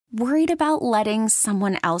Worried about letting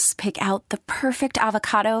someone else pick out the perfect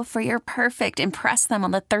avocado for your perfect impress them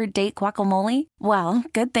on the third date guacamole? Well,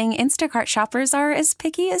 good thing Instacart shoppers are as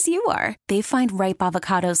picky as you are. They find ripe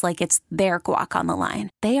avocados like it's their guac on the line.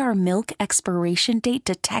 They are milk expiration date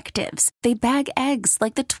detectives. They bag eggs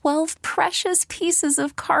like the 12 precious pieces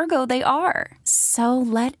of cargo they are. So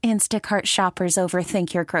let Instacart shoppers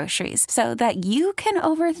overthink your groceries so that you can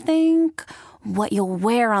overthink what you'll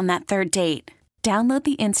wear on that third date. Download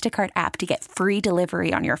the Instacart app to get free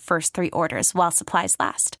delivery on your first 3 orders while supplies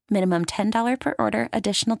last. Minimum $10 per order.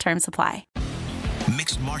 Additional terms apply.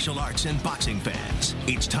 Mixed martial arts and boxing fans,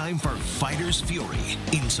 it's time for Fighter's Fury,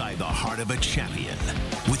 inside the heart of a champion.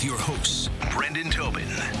 With your hosts, Brendan Tobin,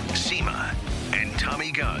 Seema, and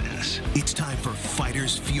Tommy Guns. It's time for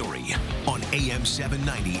Fighter's Fury on AM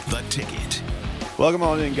 790, The Ticket. Welcome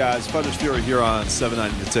on in, guys. Fighter's Fury here on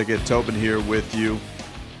 790, The Ticket. Tobin here with you.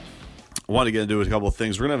 I want to get into a couple of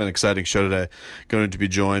things. We're going to have an exciting show today. Going to be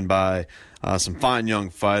joined by some fine young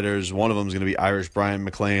fighters. One of them is going to be Irish Brian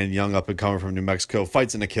McClain, young up-and-comer from New Mexico.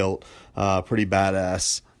 Fights in a kilt. Pretty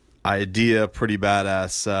badass idea, pretty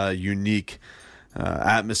badass, unique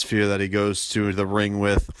atmosphere that he goes to the ring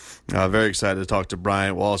with. Very excited to talk to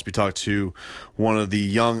Brian. We'll also be talking to one of the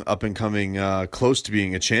young up-and-coming, close to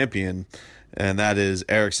being a champion, and that is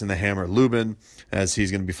Erickson the Hammer Lubin, as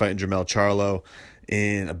he's going to be fighting Jermell Charlo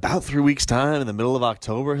in about 3 weeks' time. In the middle of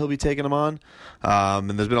October, he'll be taking him on. And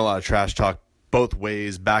there's been a lot of trash talk both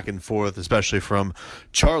ways, back and forth, especially from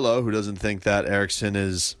Charlo, who doesn't think that Erickson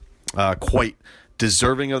is quite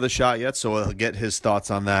deserving of the shot yet. So I'll get his thoughts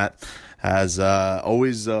on that. As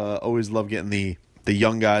always love getting the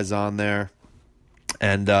young guys on there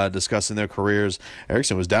and discussing their careers.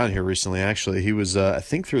 Erickson was down here recently, actually. He was, I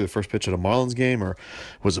think, through the first pitch at a Marlins game, or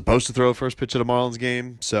was supposed to throw the first pitch at a Marlins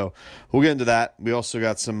game. So we'll get into that. We also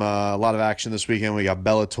got some a lot of action this weekend. We got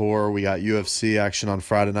Bellator. We got UFC action on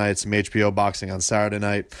Friday night, some HBO boxing on Saturday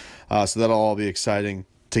night. So that'll all be exciting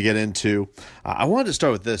to get into. I wanted to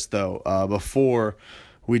start with this, though, before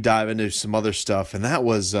we dive into some other stuff, and that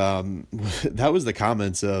was the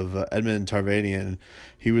comments of Edmond Tarvanian.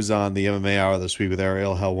 He was on the MMA Hour this week with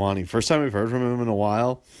Ariel Helwani. First time we've heard from him in a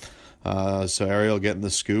while. So Ariel getting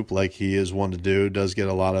the scoop like he is one to do. Does get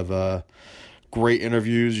a lot of great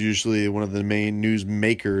interviews, usually one of the main news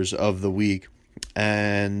makers of the week.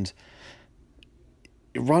 And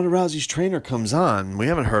Ronda Rousey's trainer comes on. We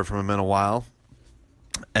haven't heard from him in a while.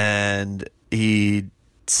 And he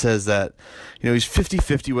says that, he's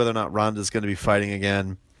 50-50 whether or not Ronda's going to be fighting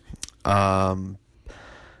again. That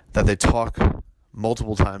they talk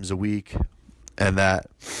multiple times a week, and that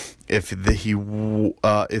if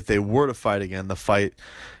they were to fight again, the fight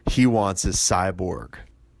he wants is Cyborg.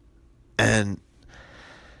 And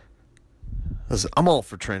listen, I'm all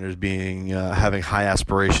for trainers having high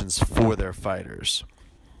aspirations for their fighters,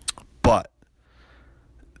 but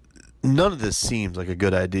none of this seems like a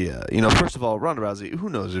good idea. First of all, Ronda Rousey, who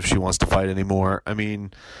knows if she wants to fight anymore? I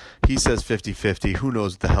mean, he says 50-50. Who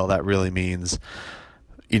knows what the hell that really means?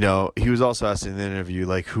 He was also asked in the interview,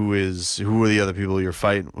 like, who are the other people you're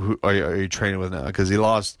fighting? Who are you training with now? Because he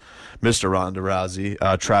lost Mr. Ronda Rousey,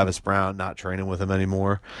 Travis Brown, not training with him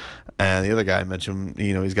anymore. And the other guy mentioned,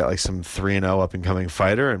 he's got like some 3-0 up-and-coming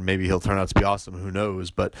fighter, and maybe he'll turn out to be awesome. Who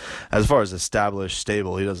knows? But as far as established,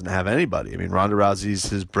 stable, he doesn't have anybody. I mean, Ronda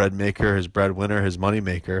Rousey's his bread maker, his breadwinner, his money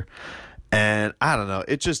maker. And I don't know.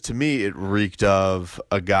 It just, to me, it reeked of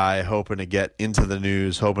a guy hoping to get into the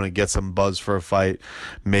news, hoping to get some buzz for a fight,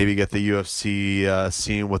 maybe get the UFC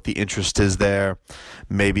seeing what the interest is there,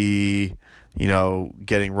 maybe,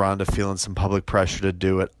 getting Ronda feeling some public pressure to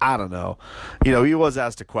do it. I don't know. He was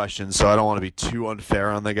asked a question, so I don't want to be too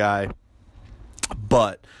unfair on the guy.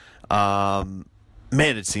 But, man,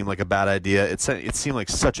 it seemed like a bad idea. It seemed like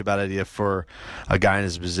such a bad idea for a guy in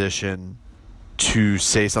his position to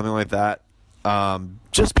say something like that,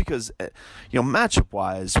 just because,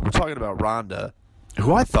 matchup-wise, we're talking about Ronda,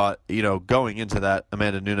 who I thought, going into that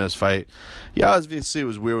Amanda Nunes fight, obviously it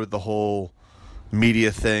was weird with the whole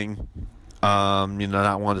media thing,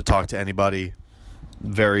 not wanting to talk to anybody,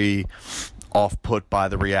 very off-put by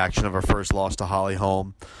the reaction of her first loss to Holly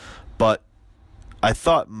Holm, but I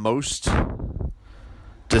thought most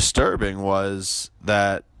disturbing was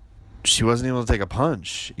that she wasn't able to take a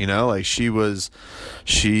punch, like she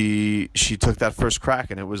took that first crack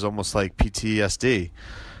and it was almost like PTSD,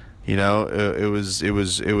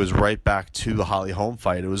 it was right back to the Holly Holm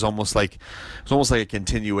fight. It was almost like a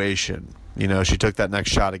continuation. She took that next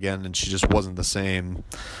shot again and she just wasn't the same.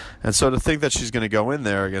 And so to think that she's going to go in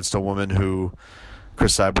there against a woman who,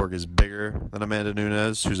 Chris Cyborg, is bigger than Amanda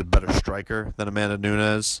Nunes, who's a better striker than Amanda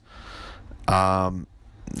Nunes,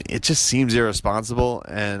 it just seems irresponsible.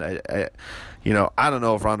 And I don't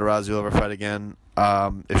know if Ronda Rousey will ever fight again.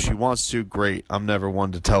 If she wants to, great. I'm never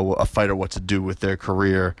one to tell a fighter what to do with their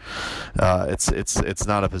career. It's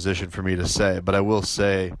not a position for me to say, but I will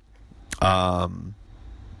say, I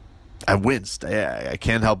winced. I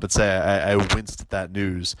can't help but say I winced at that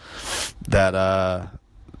news that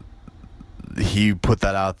he put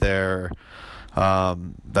that out there.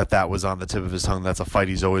 That was on the tip of his tongue. That's a fight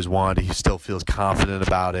he's always wanted. He still feels confident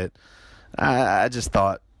about it. I just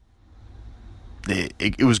thought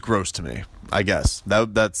it was gross to me. I guess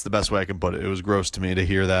that's the best way I can put it. It was gross to me to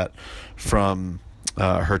hear that from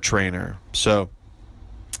her trainer. So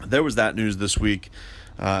there was that news this week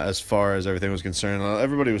as far as everything was concerned.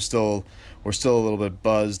 Everybody was still a little bit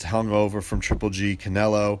buzzed, hungover from Triple G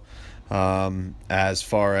Canelo. As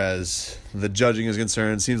far as the judging is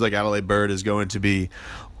concerned, it seems like Adelaide Byrd is going to be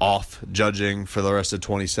off judging for the rest of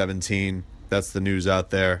 2017. That's the news out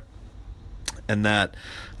there. And that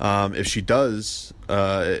if she does,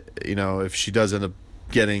 if she does end up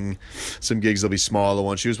getting some gigs, they'll be small. The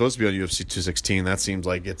one she was supposed to be on UFC 216, that seems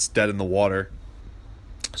like it's dead in the water.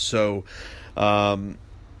 So,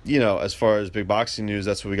 as far as big boxing news,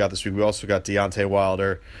 that's what we got this week. We also got Deontay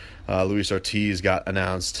Wilder. Luis Ortiz got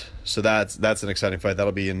announced. So that's an exciting fight.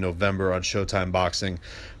 That'll be in November on Showtime Boxing.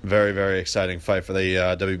 Very, very exciting fight for the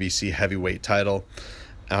WBC heavyweight title.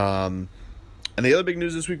 And the other big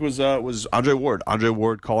news this week was Andre Ward. Andre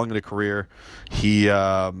Ward calling it a career. He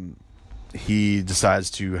decides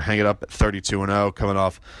to hang it up at 32-0, coming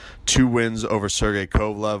off 2 wins over Sergey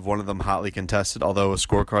Kovalev, one of them hotly contested, although a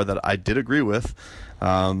scorecard that I did agree with.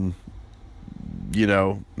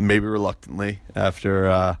 Maybe reluctantly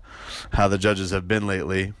after how the judges have been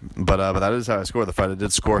lately. But that is how I scored the fight. I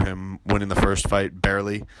did score him winning the first fight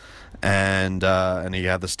barely. And he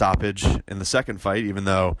had the stoppage in the second fight, even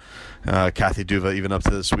though Kathy Duva, even up to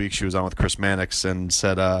this week, she was on with Chris Mannix and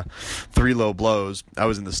said 3 low blows. I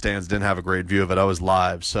was in the stands, didn't have a great view of it. I was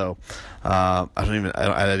live, so I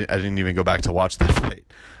didn't even go back to watch that fight.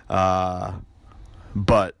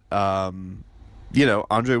 But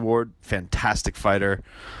Andre Ward, fantastic fighter,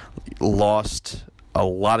 lost a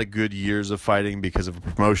lot of good years of fighting because of a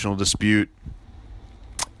promotional dispute,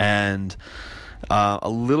 and a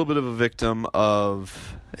little bit of a victim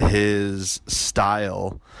of his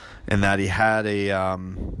style in that he had I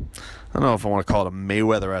don't know if I want to call it a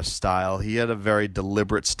Mayweather-esque style. He had a very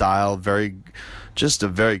deliberate style, just a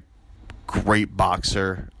very great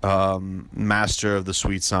boxer, master of the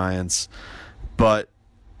sweet science, but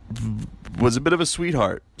was a bit of a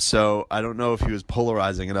sweetheart. So I don't know if he was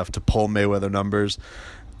polarizing enough to pull Mayweather numbers.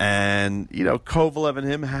 And, Kovalev and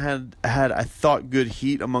him had, I thought, good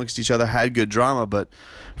heat amongst each other, had good drama, but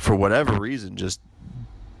for whatever reason just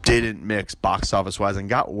didn't mix box office-wise and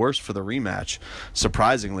got worse for the rematch,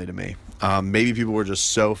 surprisingly to me. Maybe people were just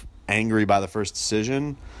so angry by the first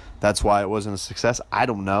decision. That's why it wasn't a success. I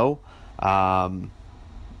don't know.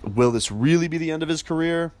 Will this really be the end of his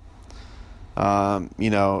career?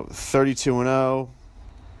 32-0.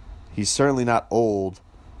 He's certainly not old.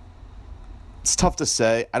 It's tough to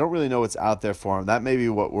say. I don't really know what's out there for him. That may be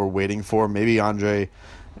what we're waiting for. Maybe Andre,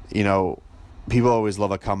 people always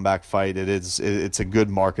love a comeback fight. It's a good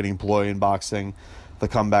marketing ploy in boxing, the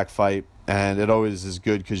comeback fight. And it always is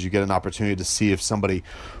good because you get an opportunity to see if somebody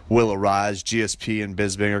will arise. GSP and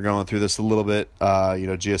Bisping are going through this a little bit.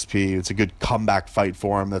 GSP, it's a good comeback fight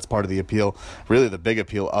for him. That's part of the appeal. Really the big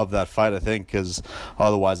appeal of that fight, I think, because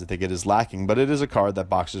otherwise I think it is lacking. But it is a card that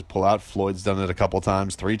boxers pull out. Floyd's done it a couple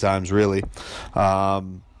times, 3 times really.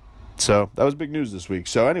 So that was big news this week.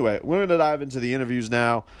 So anyway, we're going to dive into the interviews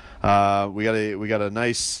now. We got a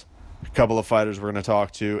nice couple of fighters we're going to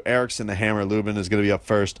talk to. Erickson the Hammer Lubin is going to be up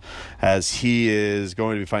first, as he is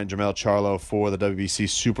going to be fighting Jermell Charlo for the WBC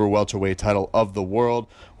Super Welterweight title of the world.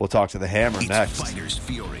 We'll talk to the Hammer next. Fighters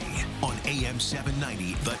Fury on AM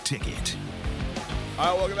 790, The Ticket.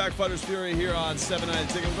 All right, welcome back, Fighters Fury here on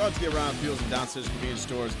 790 Ticket. We're about to get around Fields and downstairs convenience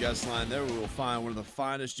stores guest line. There we will find one of the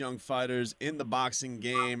finest young fighters in the boxing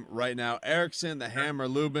game right now, Erickson the Hammer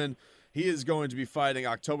Lubin. He is going to be fighting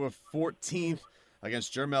October 14th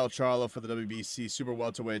against Jermell Charlo for the WBC Super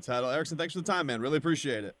Welterweight title. Erickson, thanks for the time, man. Really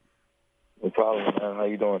appreciate it. No problem, man. How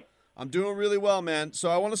you doing? I'm doing really well, man.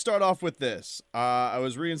 So I want to start off with this. I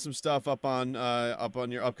was reading some stuff up on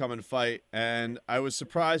your upcoming fight, and I was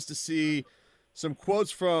surprised to see some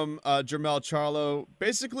quotes from Jermell Charlo,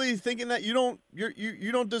 basically thinking that you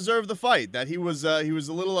don't deserve the fight. That he was a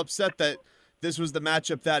little upset that this was the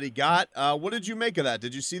matchup that he got. What did you make of that?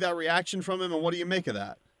 Did you see that reaction from him, and what do you make of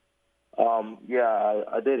that? Yeah,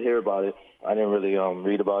 I did hear about it. I didn't really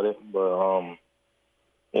read about it, but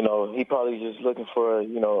He probably just looking for,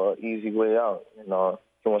 an easy way out.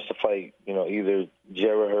 He wants to fight, either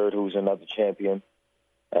Jarrett Hurd, who's another champion,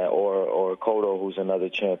 or Cotto, who's another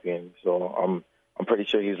champion. So I'm pretty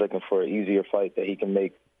sure he's looking for an easier fight that he can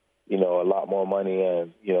make, a lot more money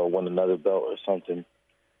and, win another belt or something.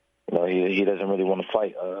 He doesn't really want to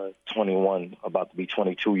fight a 21, about to be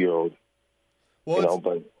 22-year-old. Well,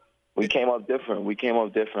 but we came up different. I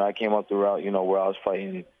came up the route, where I was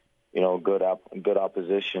fighting, good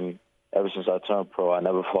opposition. Ever since I turned pro, I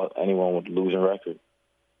never fought anyone with a losing record.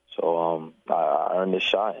 So I earned this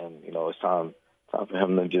shot, and, it's time for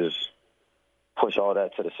him to just push all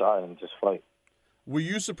that to the side and just fight. Were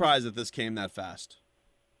you surprised that this came that fast?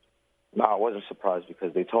 No, I wasn't surprised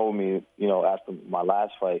because they told me, after my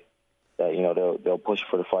last fight that, they'll push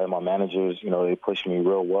for the fight. My managers, they pushed me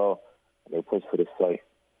real well. They pushed for the fight.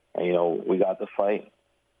 And, we got the fight.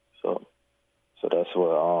 So that's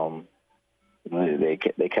what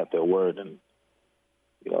they kept their word. And,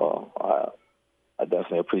 I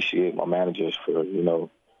definitely appreciate my managers for,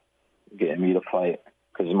 getting me the fight.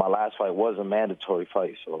 Because my last fight was a mandatory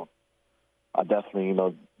fight. So I definitely,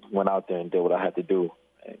 went out there and did what I had to do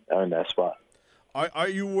and earned that spot. Are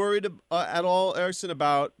you worried at all, Erickson,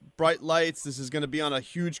 about bright lights? This is going to be on a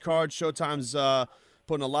huge card. Showtime's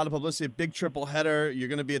putting a lot of publicity, a big triple header. You're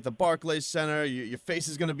going to be at the Barclays Center. Your face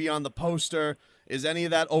is going to be on the poster. Is any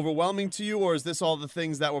of that overwhelming to you, or is this all the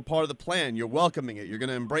things that were part of the plan? You're welcoming it. You're going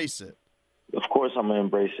to embrace it. Of course I'm going to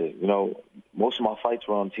embrace it. Most of my fights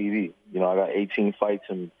were on TV. I got 18 fights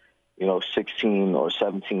and, 16 or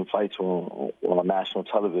 17 fights were on national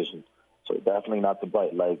television. So definitely not the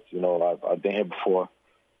bright lights. I've been here before.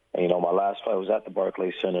 And, my last fight was at the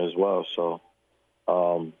Barclays Center as well. So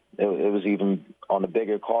it was even on a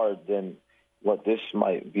bigger card than what this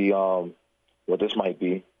might be. It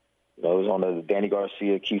was on the Danny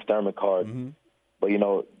Garcia, Keith Thurman card. Mm-hmm. But,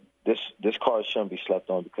 this card shouldn't be slept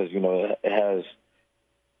on because, it has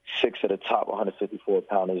 6 of the top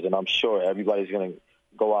 154-pounders. And I'm sure everybody's going to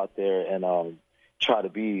go out there and try to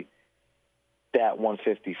be that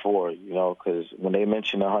 154, because when they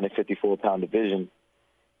mention the 154-pound division,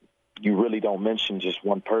 you really don't mention just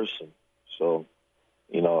one person. So,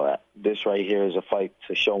 this right here is a fight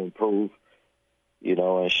to show and prove,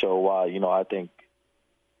 and show why, I think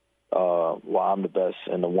why I'm the best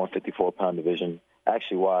in the 154-pound division.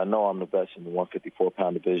 Actually, why I know I'm the best in the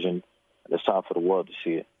 154-pound division. And it's time for the world to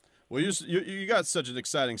see it. Well, you got such an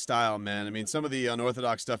exciting style, man. I mean, some of the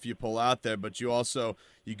unorthodox stuff you pull out there, but you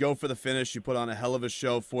go for the finish. You put on a hell of a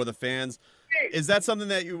show for the fans. Is that something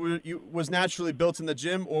that you was naturally built in the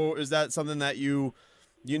gym, or is that something that you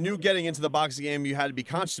knew getting into the boxing game you had to be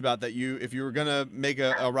conscious about, that if you were going to make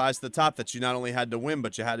a rise to the top, that you not only had to win,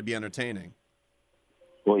 but you had to be entertaining?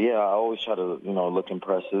 Well, yeah, I always try to, look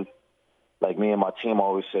impressive. Like me and my team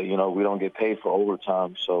always say, we don't get paid for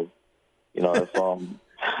overtime. So, if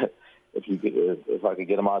if I could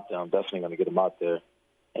get them out there, I'm definitely going to get them out there.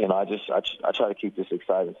 And, I try to keep this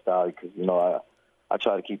exciting style because, I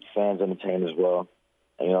try to keep the fans entertained as well.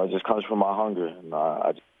 And, it just comes from my hunger. And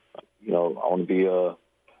I want to be a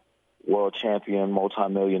world champion,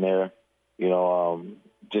 multimillionaire,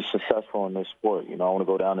 just successful in this sport. I want to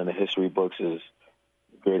go down in the history books as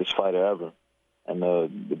the greatest fighter ever. And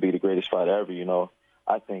to be the greatest fighter ever,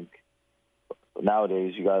 I think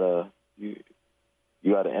nowadays you gotta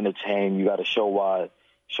entertain. You gotta show why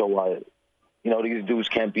these dudes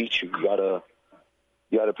can't beat you. You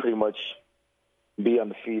gotta pretty much be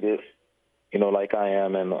undefeated, like I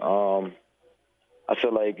am. And I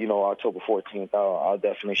feel like October 14th, I'll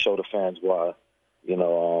definitely show the fans why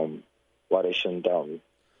they shouldn't doubt me.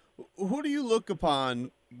 Who do you look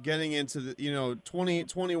upon getting into the 20,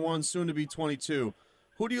 21, soon to be 22?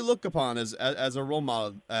 Who do you look upon as a role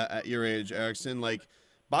model at your age, Erickson? Like,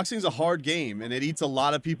 boxing's a hard game and it eats a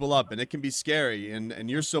lot of people up and it can be scary. And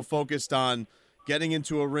you're so focused on getting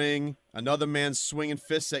into a ring, another man swinging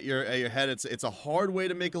fists at your head. It's a hard way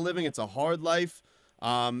to make a living. It's a hard life,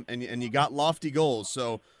 and you got lofty goals.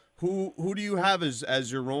 So who do you have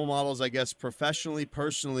as your role models, I guess, professionally,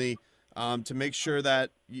 personally, to make sure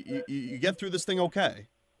that you get through this thing okay?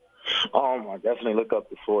 I definitely look up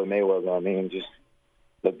to Floyd Mayweather. I mean, just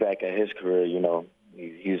look back at his career,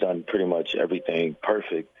 he's done pretty much everything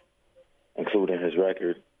perfect, including his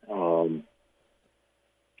record.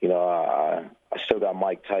 I still got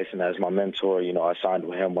Mike Tyson as my mentor. I signed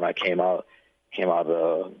with him when I came out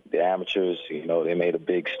of the amateurs. They made a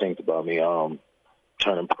big stink about me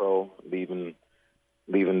turning pro, leaving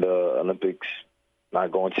the Olympics,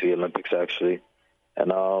 not going to the Olympics actually.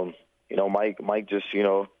 And Mike just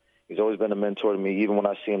he's always been a mentor to me. Even when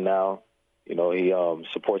I see him now, he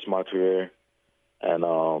supports my career.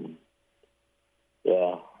 And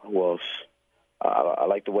yeah, who else? I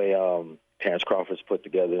like the way Terrence Crawford's put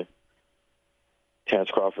together.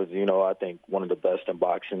 Terrence Crawford's, I think one of the best in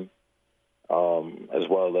boxing, as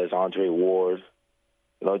well as Andre Ward.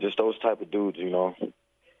 Just those type of dudes, and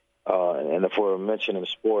if we're mentioning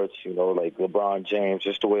sports, like LeBron James,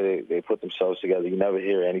 just the way they put themselves together, you never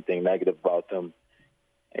hear anything negative about them.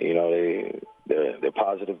 And, they're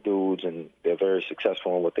positive dudes, and they're very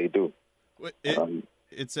successful in what they do.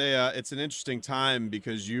 It's an interesting time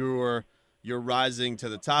because you're rising to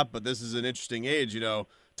the top, but this is an interesting age.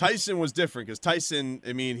 Tyson was different because Tyson,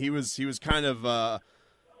 he was kind of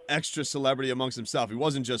extra celebrity amongst himself. He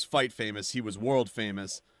wasn't just fight famous; he was world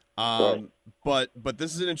famous. Right. But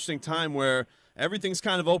this is an interesting time where everything's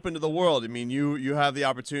kind of open to the world. You have the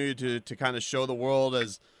opportunity to kind of show the world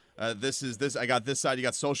as this is this. I got this side. You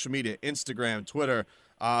got social media, Instagram, Twitter.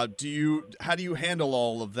 How do you handle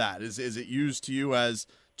all of that? Is it used to you as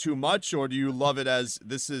too much, or do you love it as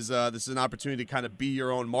this is an opportunity to kind of be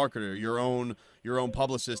your own marketer, your own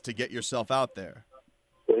publicist to get yourself out there?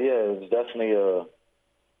 Well, yeah, it's definitely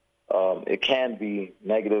it can be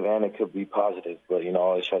negative and it could be positive, but I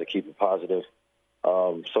always try to keep it positive.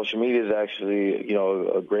 Social media is actually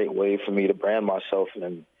a great way for me to brand myself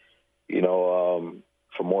and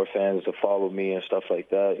for more fans to follow me and stuff like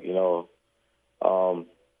that.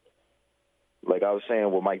 Like I was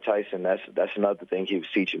saying with Mike Tyson, that's another thing he was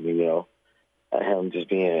teaching me. Him just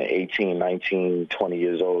being 18, 19, 20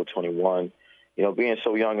 years old, 21. Being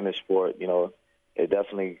so young in the sport, it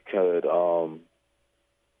definitely could.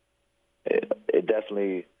 It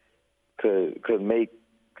definitely could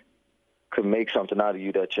make something out of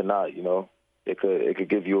you that you're not. It could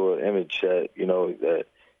give you an image that that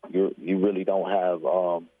you really don't have.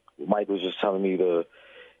 Mike was just telling me to,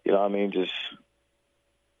 just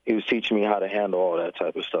he was teaching me how to handle all that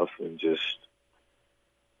type of stuff and just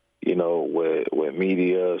with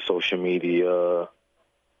media, social media,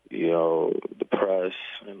 the press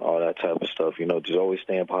and all that type of stuff. Just always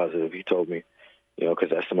staying positive. He told me. Because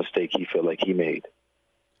that's the mistake he felt like he made.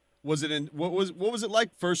 What was it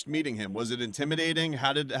like first meeting him? Was it intimidating?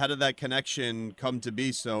 How did that connection come to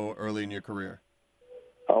be so early in your career?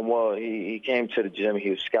 Well, he came to the gym.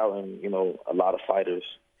 He was scouting, a lot of fighters.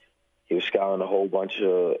 He was scouting a whole bunch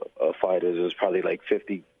of fighters. It was probably like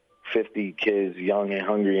 50 kids, young and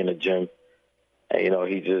hungry in the gym. And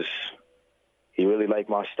he really liked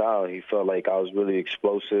my style. He felt like I was really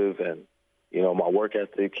explosive and. My work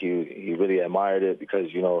ethic, he really admired it because,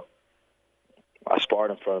 I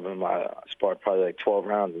sparred in front of him. I sparred probably like 12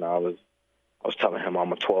 rounds, and I was telling him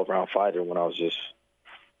I'm a 12-round fighter when I was just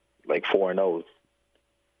like 4-0.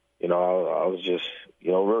 I was just,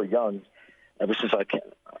 real young. Ever since I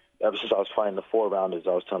was fighting the 4-rounders,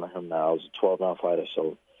 I was telling him that I was a 12-round fighter.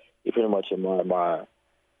 So he pretty much admired my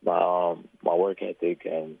work ethic,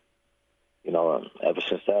 and ever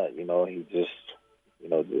since that, he just.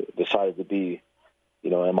 Decided to be,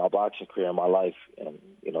 in my boxing career, in my life, and,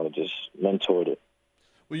 just mentored it.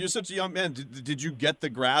 Well, you're such a young man. Did you get the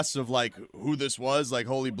grasp of, like, who this was? Like,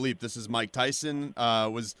 holy bleep, this is Mike Tyson.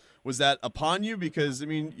 Was that upon you? Because,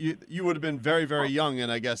 you would have been very, very young,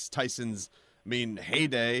 and I guess Tyson's,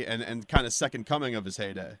 heyday and kind of second coming of his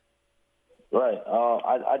heyday. Right.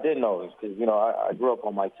 I did know because, I grew up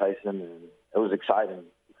on Mike Tyson, and it was exciting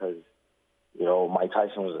because, Mike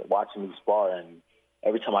Tyson was watching me spar, and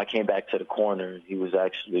every time I came back to the corner, he was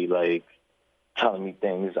actually, like, telling me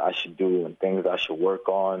things I should do and things I should work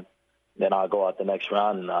on. Then I'd go out the next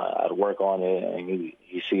round, and I'd work on it, and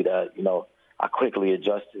he see that, I quickly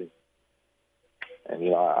adjusted. And,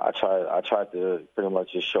 I tried to pretty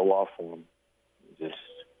much just show off for him. Just,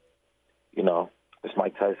 it's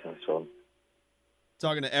Mike Tyson, so.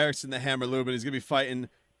 Talking to Erickson the Hammer Lubin. He's going to be fighting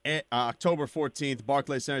October 14th,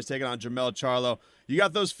 Barclays Center is taking on Jermell Charlo. You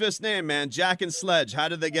got those fists named, man. Jack and Sledge. How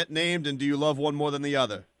did they get named, and do you love one more than the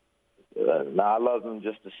other? I love them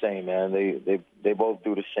just the same, man. They both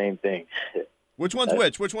do the same thing. Which one's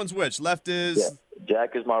which? Which one's which? Left is? Yeah.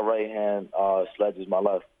 Jack is my right hand. Sledge is my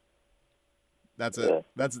left. That's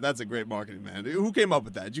a great marketing, man. Who came up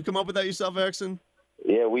with that? Did you come up with that yourself, Erickson?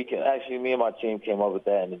 Yeah, actually, me and my team came up with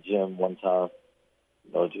that in the gym one time.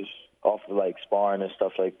 Just off of like sparring and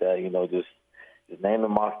stuff like that, just naming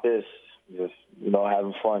my fists, just,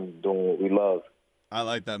 having fun, doing what we love. I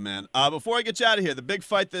like that, man. Before I get you out of here, the big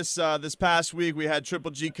fight this past week, we had Triple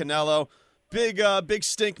G Canelo. Big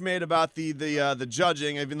stink made about the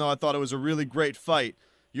judging, even though I thought it was a really great fight.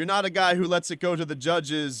 You're not a guy who lets it go to the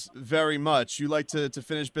judges very much. You like to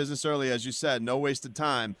finish business early, as you said, no wasted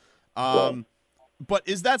time. But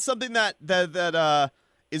is that something that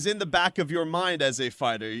is in the back of your mind as a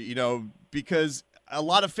fighter, because a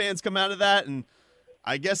lot of fans come out of that, and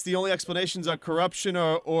I guess the only explanations are corruption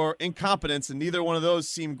or incompetence, and neither one of those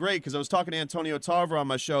seem great. Because I was talking to Antonio Tarver on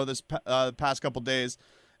my show this past couple days,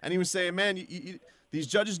 and he was saying, man, these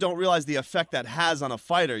judges don't realize the effect that has on a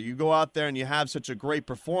fighter. You go out there and you have such a great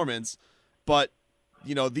performance, but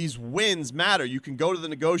these wins matter. You can go to the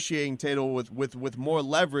negotiating table with more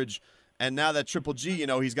leverage, and now that Triple G,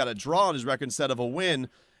 he's got a draw on his record instead of a win.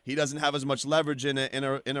 He doesn't have as much leverage in a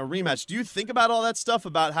rematch. Do you think about all that stuff,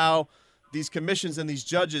 about how these commissions and these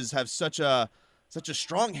judges have such a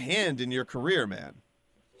strong hand in your career, man?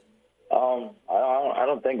 I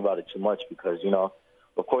don't think about it too much because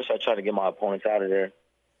of course I try to get my opponents out of there,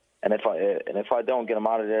 and if I don't get them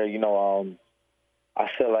out of there, I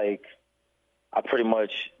feel like I pretty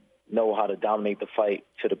much know how to dominate the fight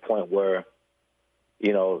to the point where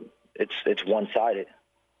it's one-sided.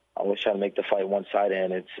 I always try to make the fight one-sided,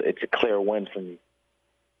 and it's a clear win for me.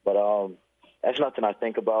 But that's nothing I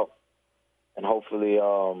think about. And hopefully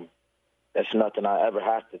that's nothing I ever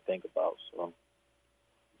have to think about. So.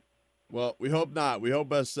 Well, we hope not. We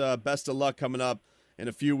hope us best of luck coming up in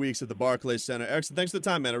a few weeks at the Barclays Center. Erickson, thanks for the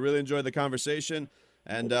time, man. I really enjoyed the conversation,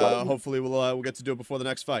 and hopefully we'll get to do it before the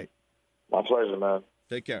next fight. My pleasure, man.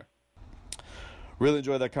 Take care. Really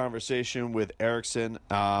enjoyed that conversation with Erickson.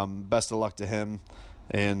 Best of luck to him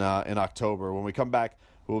in October. When we come back,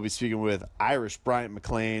 we'll be speaking with Irish Bryant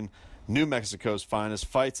McClain, New Mexico's finest,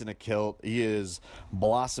 fights in a kilt. He is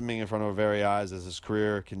blossoming in front of our very eyes as his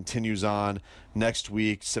career continues on next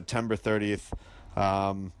week, September 30th,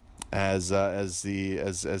 as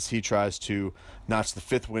he tries to notch the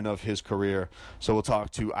 5th win of his career. So we'll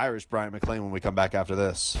talk to Irish Bryant McClain when we come back after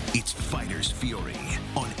this. It's Fighters Fury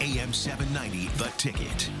on AM 790, The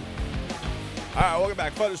Ticket. All right, welcome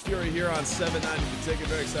back. Fighters Fury here on 790 The Ticket.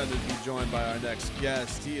 Very excited to be joined by our next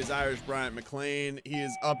guest. He is Irish Bryant McClain. He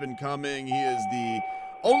is up and coming. He is the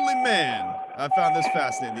only man, I found this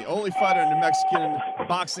fascinating, the only fighter in New Mexican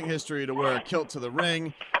boxing history to wear a kilt to the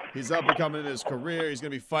ring. He's up and coming in his career. He's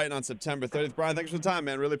going to be fighting on September 30th. Brian, thanks for the time,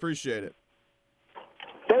 man. Really appreciate it.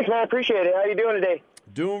 Thanks, man. Appreciate it. How you doing today?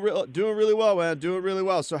 Doing really well, man. Doing really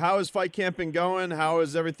well. So how is fight camp been going? How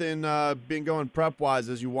is everything been going prep-wise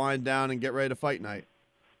as you wind down and get ready to fight night?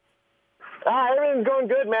 Everything's going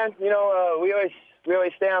good, man. We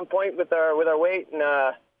always stay on point with our weight,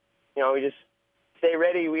 and we just stay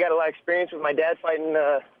ready. We got a lot of experience with my dad fighting,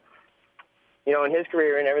 in his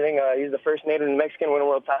career and everything. He's the first native New Mexican to win a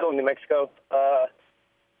world title in New Mexico.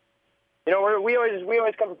 We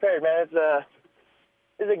always come prepared, man.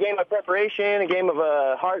 It's a game of preparation, a game of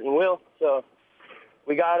heart and will. So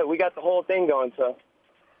we got the whole thing going. So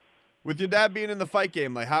with your dad being in the fight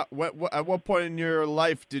game, like at what point in your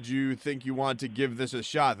life did you think you wanted to give this a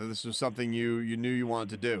shot? That this was something you knew you wanted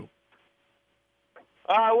to do?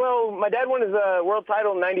 Well, my dad won his world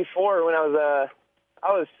title in '94 when I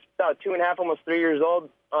was about 2.5, almost 3 years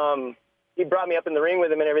old. He brought me up in the ring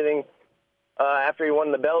with him and everything after he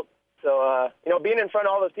won the belt. So being in front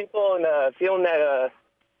of all those people and feeling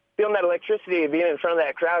that electricity, being in front of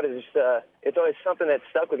that crowd is it's always something that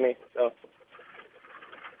stuck with me. So.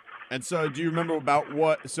 And so, do you remember about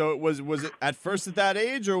what? So, was it at first at that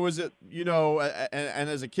age, or was it and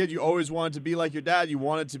as a kid you always wanted to be like your dad? You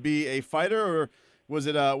wanted to be a fighter, or was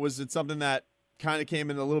it something that kind of came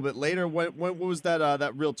in a little bit later? When was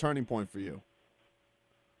that real turning point for you?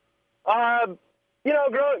 Growing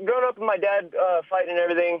up with my dad fighting and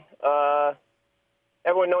everything,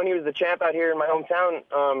 everyone knowing he was the champ out here in my hometown,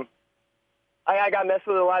 I got messed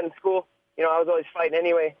with a lot in school. I was always fighting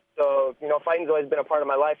anyway. So, fighting's always been a part of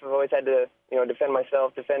my life. I've always had to, defend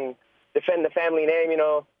myself, defend the family name.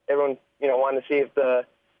 Everyone, wanted to see if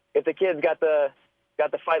the kids got the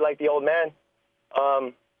fight like the old man.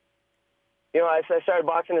 I started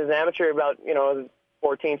boxing as an amateur about,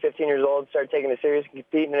 14, 15 years old, started taking it serious,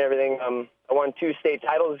 competing and everything. I won 2 state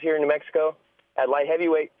titles here in New Mexico at light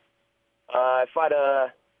heavyweight. I fought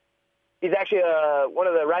he's actually one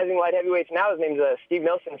of the rising light heavyweights now. His name's Steve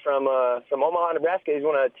Nelson from Omaha, Nebraska. He's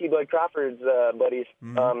one of T. Lloyd Crawford's buddies.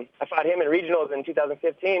 Mm-hmm. I fought him in regionals in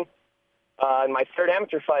 2015. In my 3rd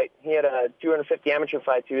amateur fight, he had 250 amateur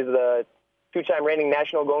fights. He was the 2-time reigning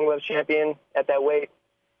national Golden Gloves champion at that weight.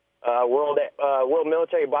 World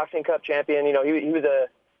Military Boxing Cup champion. He was a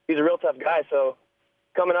real tough guy. So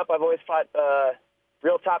coming up, I've always fought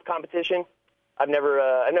real top competition. I've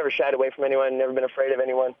never shied away from anyone. Never been afraid of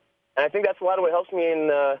anyone. And I think that's a lot of what helps me in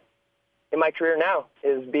my career now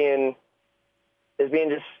is being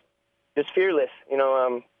just fearless.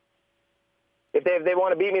 If they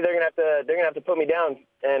want to beat me, they're gonna have to put me down.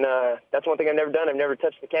 And that's one thing I've never done. I've never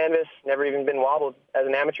touched the canvas. Never even been wobbled as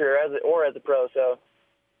an amateur or as a pro. So.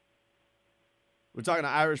 We're talking to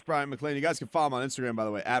Irish Bryant McLean. You guys can follow him on Instagram, by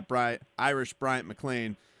the way, at Irish Bryant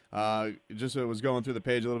McLean. Just was going through the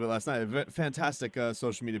page a little bit last night. A fantastic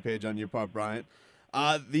social media page on your part, Bryant.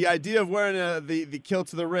 The idea of wearing the kilt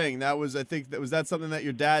to the ring, I think was that something that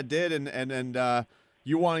your dad did, and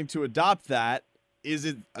you wanting to adopt that. Is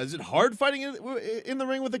it hard fighting in the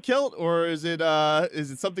ring with a kilt, or is it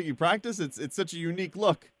something you practice? It's such a unique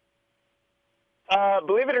look.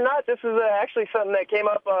 Believe it or not, this is actually something that came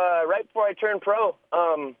up right before I turned pro.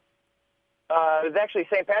 It was actually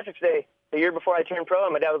St. Patrick's Day, the year before I turned pro,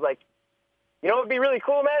 and my dad was like, "You know what would be really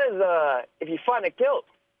cool, man, is if you fought in a kilt."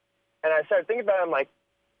 And I started thinking about it. I'm like,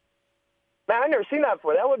 "Man, I've never seen that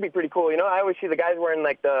before. That would be pretty cool." You know, I always see the guys wearing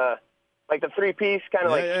like the three-piece kind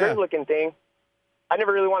of skirt-looking thing. I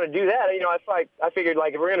never really want to do that. You know, I figured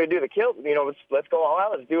like if we're gonna do the kilt, you know, let's go all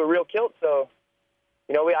out. Let's do a real kilt. So,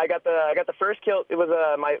 you know, I got the first kilt. It was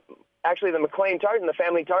the McLean tartan, the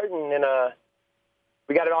family tartan, and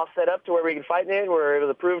we got it all set up to where we could fight in it, where it was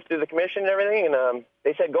approved through the commission and everything. And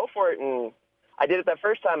they said go for it, and I did it that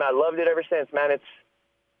first time. I loved it ever since, man.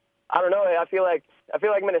 I don't know. I feel like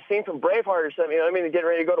I'm in a scene from Braveheart or something. You know what I mean? Getting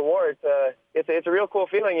ready to go to war. It's a real cool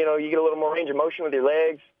feeling. You know, you get a little more range of motion with your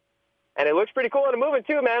legs. And it looks pretty cool in the movement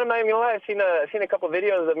too, man. I'm not even gonna lie. I've seen a couple of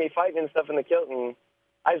videos of me fighting and stuff in the kilt, and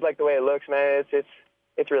I just like the way it looks, man.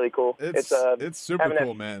 It's really cool. It's super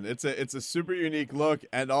cool, man. It's a super unique look,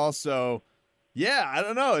 and also, yeah, I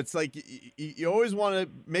don't know. It's like you always want to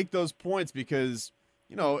make those points because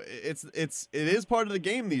you know it is part of the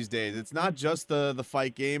game these days. It's not just the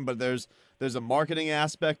fight game, but there's a marketing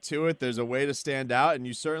aspect to it. There's a way to stand out, and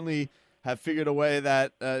you certainly have figured a way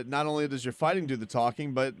that not only does your fighting do the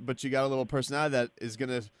talking, but you got a little personality that is going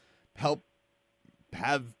to help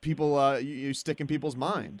have people you stick in people's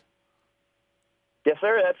mind. Yes,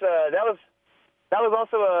 sir. That was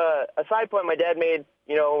also a side point my dad made.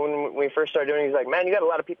 You know, when we first started doing it, he's like, "Man, you got a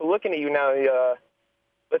lot of people looking at you now.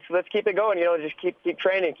 Let's keep it going. You know, just keep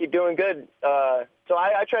training, keep doing good." So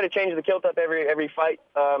I try to change the kilt up every fight.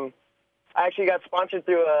 I actually got sponsored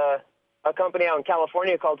through a company out in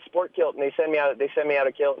California called Sport Kilt, and they send me out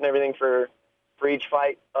a kilt and everything for each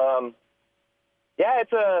fight. Yeah,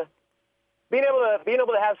 it's being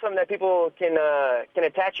able to have something that people can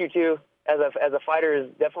attach you to as a fighter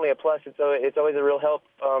is definitely a plus. It's always a real help.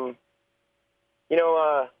 You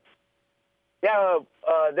know,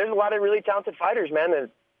 there's a lot of really talented fighters, man,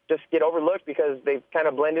 that just get overlooked because they kind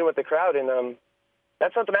of blend in with the crowd, and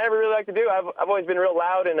that's something I never really like to do. I've always been real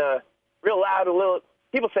loud, a little.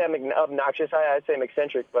 People say I'm obnoxious. I'd say I'm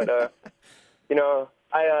eccentric, but you know,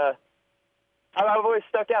 I've always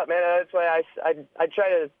stuck out, man. That's why I try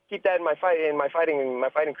to keep that in my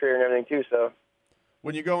fighting career and everything too. So,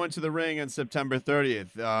 when you go into the ring on September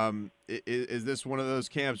 30th, is this one of those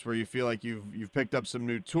camps where you feel like you've picked up some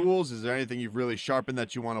new tools? Is there anything you've really sharpened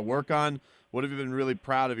that you want to work on? What have you been really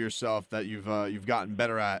proud of yourself that you've gotten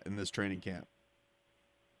better at in this training camp?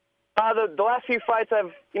 The last few fights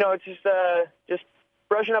it's just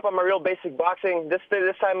brushing up on my real basic boxing. This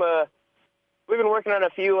time, we've been working on a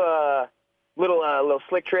few little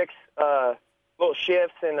slick tricks, little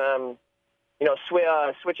shifts, and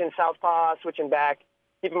switching southpaw, switching back,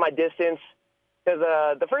 keeping my distance. Because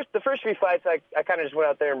the first few fights, I kind of just went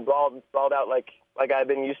out there and brawled out like I've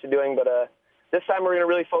been used to doing. But this time, we're going to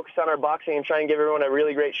really focus on our boxing and try and give everyone a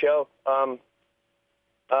really great show.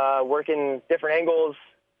 Working different angles,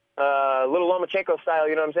 little Lomachenko style.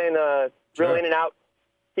 You know what I'm saying? Sure. Real in and out.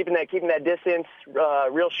 Keeping that distance,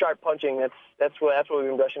 real sharp punching. That's what we've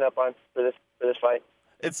been brushing up on for this fight.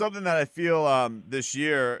 It's something that I feel this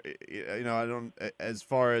year. You know, I don't as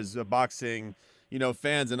far as boxing, you know,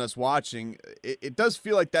 fans and us watching. It does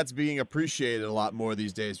feel like that's being appreciated a lot more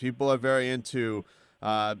these days. People are very into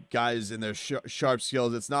guys and their sharp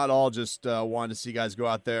skills. It's not all just wanting to see guys go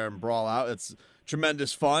out there and brawl out. It's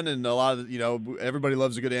tremendous fun, and a lot of everybody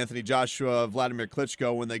loves a good Anthony Joshua, Vladimir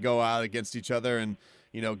Klitschko when they go out against each other and.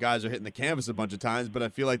 You know, guys are hitting the canvas a bunch of times, but I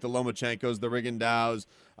feel like the Lomachenkos, the Rigondeaux,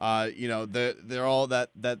 they're all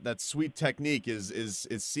that sweet technique is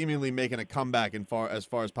seemingly making a comeback as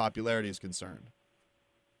far as popularity is concerned.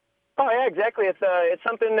 Oh yeah, exactly. It's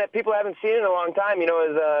something that people haven't seen in a long time. You know,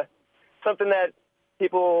 is something that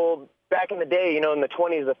people back in the day, you know, in the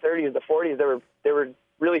 20s, the 30s, the 40s, they were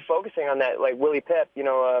really focusing on that. Like Willie Pep, you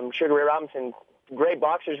know, Sugar Ray Robinson, great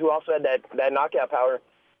boxers who also had that knockout power.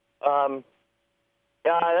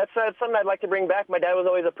 That's something I'd like to bring back. My dad was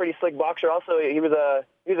always a pretty slick boxer. Also, he was a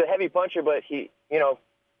heavy puncher, but he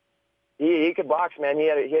could box, man. He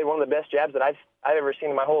had one of the best jabs that I've ever seen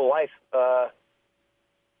in my whole life.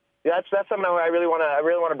 That's something I really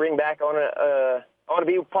want to bring back. I want to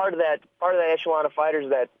be part of that echelon of fighters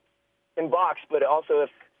that can box, but also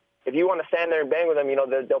if you want to stand there and bang with them,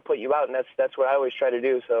 they'll put you out, and that's what I always try to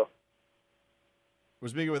do. So we're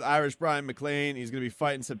speaking with Irish Brian McLean. He's going to be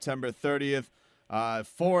fighting September 30th.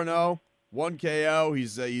 4-0, 1 KO.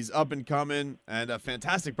 He's up and coming, and a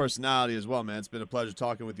fantastic personality as well, man. It's been a pleasure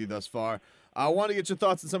talking with you thus far. I want to get your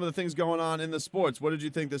thoughts on some of the things going on in the sports. What did you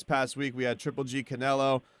think this past week? We had Triple G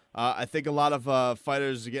Canelo. I think a lot of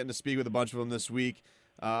fighters are getting to speak with a bunch of them this week.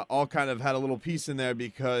 All kind of had a little piece in there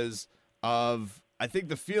because of, I think,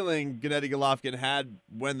 the feeling Gennady Golovkin had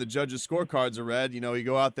when the judges' scorecards are read. You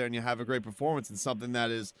go out there and you have a great performance and something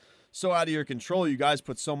that is so out of your control. You guys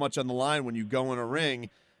put so much on the line when you go in a ring,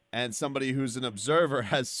 and somebody who's an observer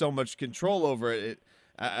has so much control over it.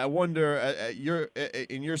 I wonder,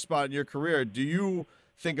 in your spot in your career, do you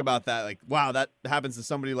think about that? Like, wow, that happens to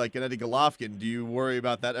somebody like Gennady Golovkin. Do you worry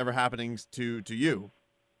about that ever happening to you?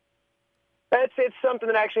 It's something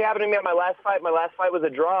that actually happened to me at my last fight. My last fight was a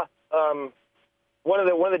draw. One of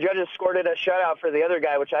the judges scored it a shutout for the other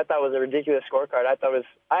guy, which I thought was a ridiculous scorecard.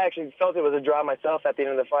 I actually felt it was a draw myself at the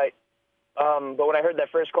end of the fight. But when I heard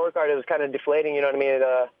that first scorecard, it was kind of deflating. You know what I mean?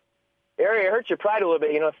 It hurts your pride a little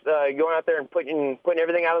bit. Going out there and putting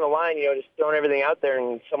everything out on the line. Just throwing everything out there,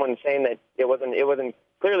 and someone saying that it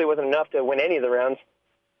clearly wasn't enough to win any of the rounds.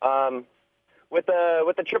 With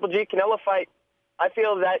the Triple G Canelo fight, I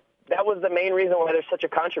feel that was the main reason why there's such a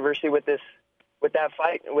controversy with that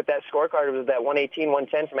fight, with that scorecard. It was that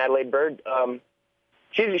 118-110 from Adelaide Bird.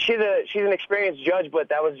 She's an experienced judge, but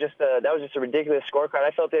that was just a ridiculous scorecard.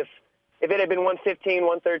 I felt if it had been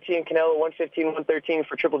 115-113 Canelo, 115-113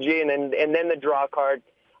 for Triple G, and then the draw card,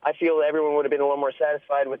 I feel everyone would have been a little more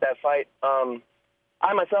satisfied with that fight.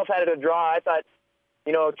 I myself had it a draw. I thought,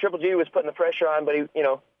 Triple G was putting the pressure on, but he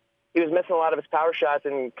was missing a lot of his power shots,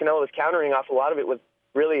 and Canelo was countering off a lot of it with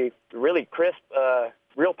really, really crisp,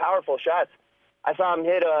 real powerful shots. I saw him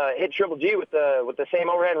hit Triple G with the same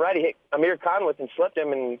overhand right he hit Amir Khan with and slipped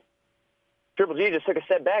him, and Triple G just took a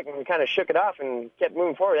step back and kind of shook it off and kept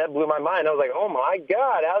moving forward. That blew my mind. I was like, oh my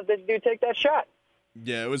God, how did this dude take that shot?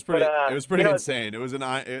 Yeah, it was pretty. It was pretty insane. It was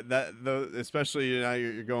especially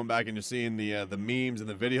you're going back and you're seeing the memes and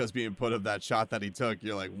the videos being put of that shot that he took.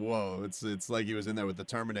 You're like, whoa! It's like he was in there with the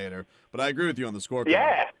Terminator. But I agree with you on the scorecard.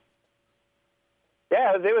 Yeah.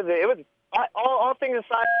 It was. All things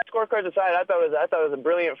aside, scorecards aside, I thought it was a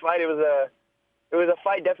brilliant fight. It was a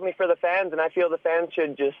fight definitely for the fans, and I feel the fans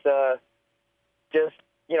should just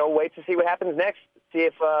wait to see what happens next. See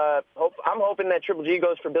if I'm hoping that Triple G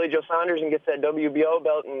goes for Billy Joe Saunders and gets that WBO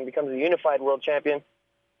belt and becomes a unified world champion.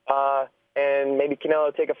 And maybe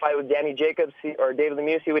Canelo take a fight with Danny Jacobs or David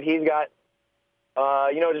Lemieux, see what he's got.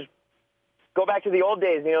 Just go back to the old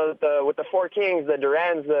days, with the four kings, the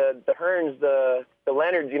Durans, the Hearns, the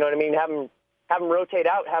Leonards, you know what I mean? Have them rotate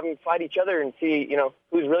out, have them fight each other and see,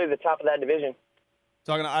 who's really the top of that division.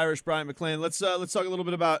 Talking to Irish Brian McLean, let's talk a little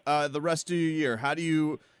bit about the rest of your year. How do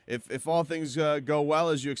you, if all things go well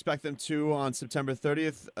as you expect them to on September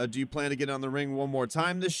 30th, do you plan to get on the ring one more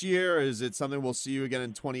time this year? Or is it something we'll see you again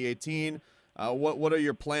in 2018? What are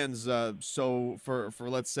your plans for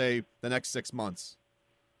let's say the next 6 months?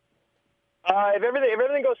 If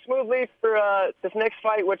everything goes smoothly for this next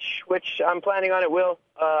fight, which I'm planning on it will,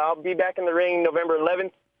 I'll be back in the ring November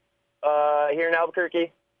 11th here in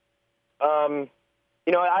Albuquerque. I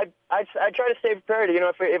try to stay prepared.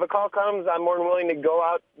 If a call comes, I'm more than willing to go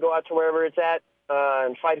out to wherever it's at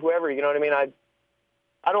and fight whoever. You know what I mean? I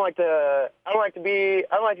don't like to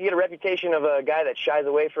get a reputation of a guy that shies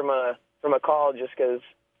away from a call just because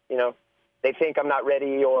they think I'm not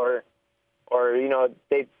ready or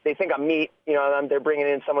they think I'm meat. They're bringing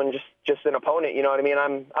in someone just an opponent. You know what I mean?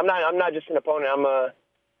 I'm not just an opponent.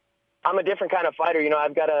 I'm a different kind of fighter.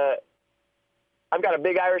 I've got a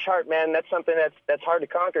big Irish heart, man. That's something that's hard to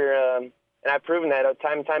conquer, and I've proven that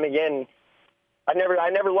time and time again. I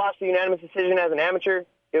never lost a unanimous decision as an amateur.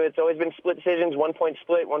 It's always been split decisions, 1 point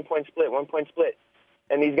split, 1 point split, 1 point split.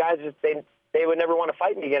 And these guys they would never want to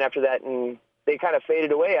fight me again after that, and they kind of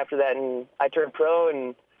faded away after that. And I turned pro,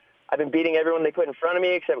 and I've been beating everyone they put in front of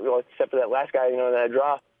me except for that last guy, that I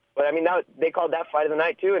draw. But I mean, now they called that fight of the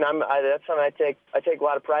night too, and that's something I take a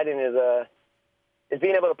lot of pride in is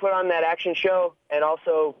being able to put on that action show and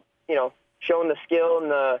also, showing the skill and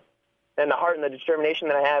the heart and the determination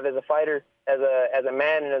that I have as a fighter, as a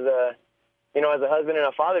man, and as a husband and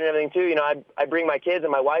a father and everything too. I bring my kids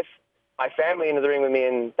and my wife, my family into the ring with me,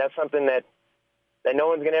 and that's something that no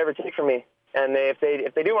one's going to ever take from me. And if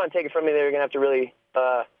they do want to take it from me, they're going to have to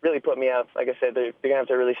really put me out. Like I said, they're going to have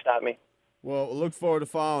to really stop me. Well, look forward to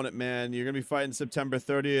following it, man. You're gonna be fighting September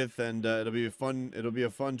 30th, and it'll be a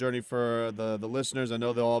fun journey for the listeners. I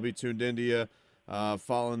know they'll all be tuned into you.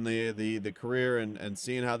 following the career and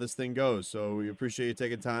seeing how this thing goes. So we appreciate you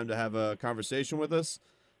taking time to have a conversation with us,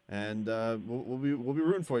 and we'll be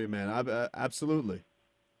rooting for you, man. Absolutely.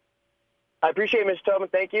 I appreciate it, Mr. Tobin.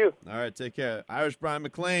 Thank you. All right, take care. Irish Brian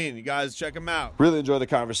McLean, you guys check him out. Really enjoy the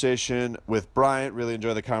conversation with Bryant. Really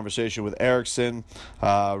enjoy the conversation with Erickson.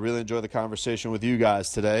 Really enjoy the conversation with you guys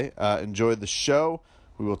today. Enjoyed the show.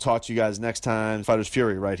 We will talk to you guys next time. Fighters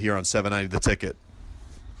Fury right here on 790 The Ticket.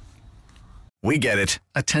 We get it.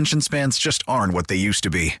 Attention spans just aren't what they used to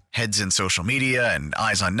be. Heads in social media and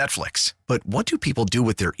eyes on Netflix. But what do people do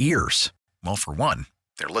with their ears? Well, for one,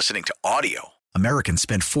 they're listening to audio. Americans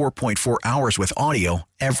spend 4.4 hours with audio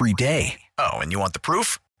every day. Oh, and you want the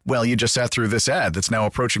proof? Well, you just sat through this ad that's now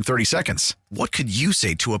approaching 30 seconds. What could you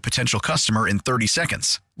say to a potential customer in 30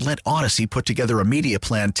 seconds? Let Odyssey put together a media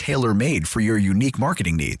plan tailor-made for your unique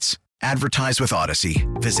marketing needs. Advertise with Odyssey.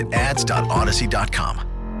 Visit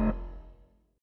ads.odyssey.com.